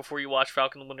watch before you watch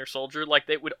Falcon and the Winter Soldier. Like,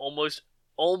 they would almost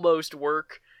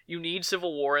work. You need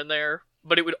Civil War in there,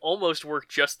 but it would almost work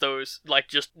just those, like,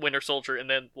 just Winter Soldier and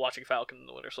then watching Falcon and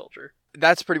the Winter Soldier.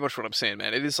 That's pretty much what I'm saying,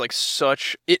 man. It is like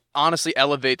it honestly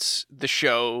elevates the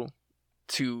show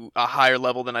to a higher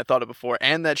level than I thought of before,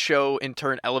 and that show in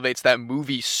turn elevates that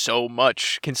movie so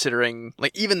much, considering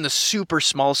like even the super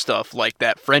small stuff, like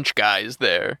that French guy is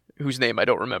there, whose name I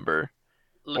don't remember.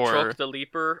 LeTroc the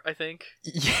Leaper, I think.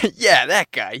 Yeah,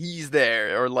 that guy, he's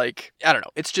there. Or like, I don't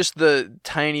know, it's just the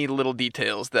tiny little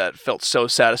details that felt so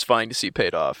satisfying to see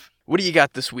paid off. What do you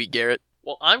got this week, Garrett?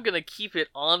 Well, I'm gonna keep it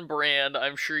on brand.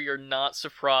 I'm sure you're not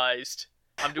surprised.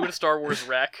 I'm doing a Star Wars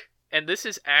rec. And this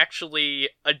is actually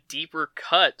a deeper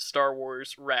cut Star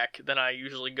Wars rec than I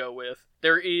usually go with.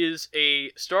 There is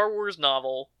a Star Wars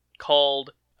novel called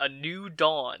A New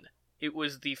Dawn. It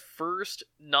was the first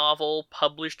novel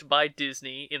published by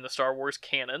Disney in the Star Wars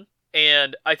canon.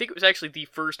 And I think it was actually the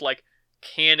first, like,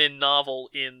 canon novel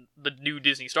in the new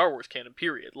Disney Star Wars canon,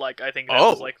 period. Like, I think that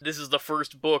was, like, this is the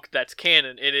first book that's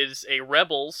canon. It is a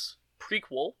Rebels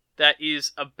prequel that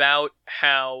is about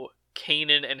how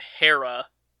Kanan and Hera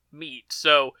meet.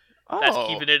 So that's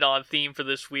keeping it on theme for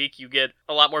this week. You get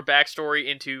a lot more backstory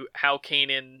into how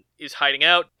Kanan is hiding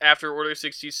out after Order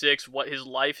 66, what his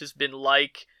life has been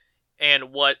like,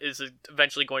 and what is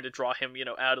eventually going to draw him,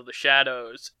 out of the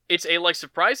shadows. It's a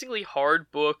surprisingly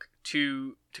hard book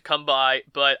to come by,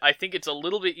 but I think it's a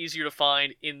little bit easier to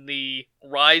find in the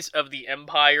Rise of the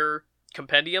Empire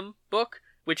compendium book,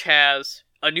 which has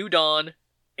A New Dawn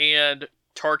and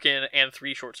Tarkin and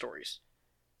 3 short stories.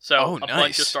 So nice.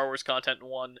 Bunch of Star Wars content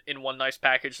in one nice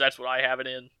package. That's what I have it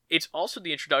in. It's also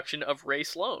the introduction of Ray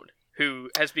Sloan,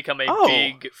 who has become a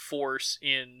big force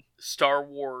in Star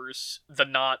Wars, the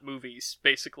not movies,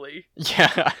 basically.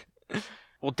 Yeah.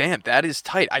 Well, damn, that is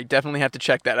tight. I definitely have to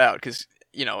check that out, because,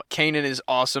 Kanan is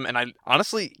awesome, and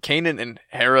honestly, Kanan and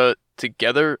Hera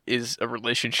together is a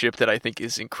relationship that I think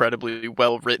is incredibly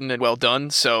well written and well done,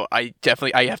 so I have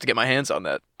to get my hands on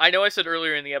that. I know I said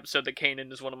earlier in the episode that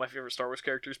Kanan is one of my favorite Star Wars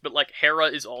characters, but Hera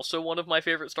is also one of my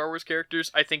favorite Star Wars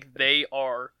characters. I think they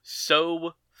are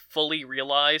so fully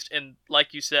realized, and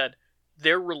like you said,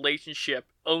 their relationship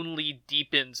only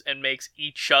deepens and makes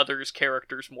each other's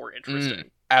characters more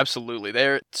interesting. Absolutely.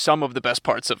 They're some of the best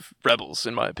parts of Rebels,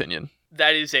 in my opinion.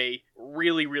 That is a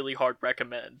really, really hard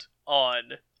recommend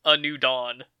on A New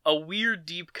Dawn. A weird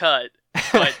deep cut,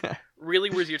 but really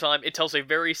worth your time. It tells a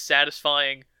very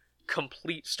satisfying,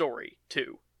 complete story,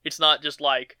 too. It's not just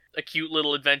like a cute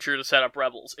little adventure to set up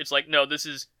Rebels. It's like, no, this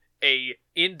is a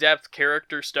in-depth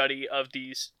character study of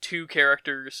these 2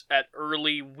 characters at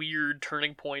early, weird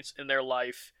turning points in their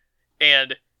life,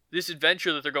 and this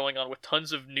adventure that they're going on with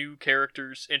tons of new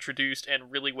characters introduced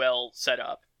and really well set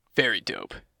up. Very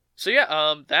dope. So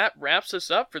yeah, that wraps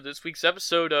us up for this week's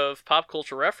episode of Pop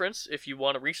Culture Reference. If you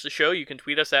want to reach the show, you can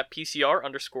tweet us at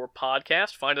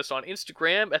PCR_podcast. Find us on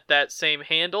Instagram at that same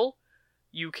handle.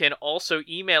 You can also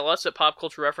email us at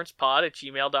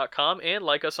popculturereferencepod@gmail.com and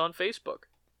like us on Facebook.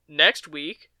 Next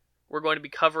week, we're going to be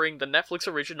covering the Netflix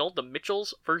original, The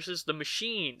Mitchells vs. the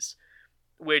Machines,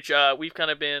 which we've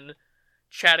kind of been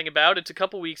chatting about. It's a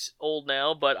couple weeks old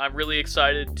now, but I'm really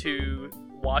excited to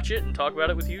watch it and talk about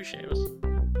it with you,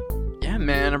 Seamus. Yeah,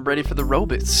 man, I'm ready for the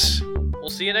robots. We'll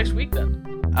see you next week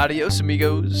then. Adios,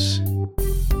 amigos.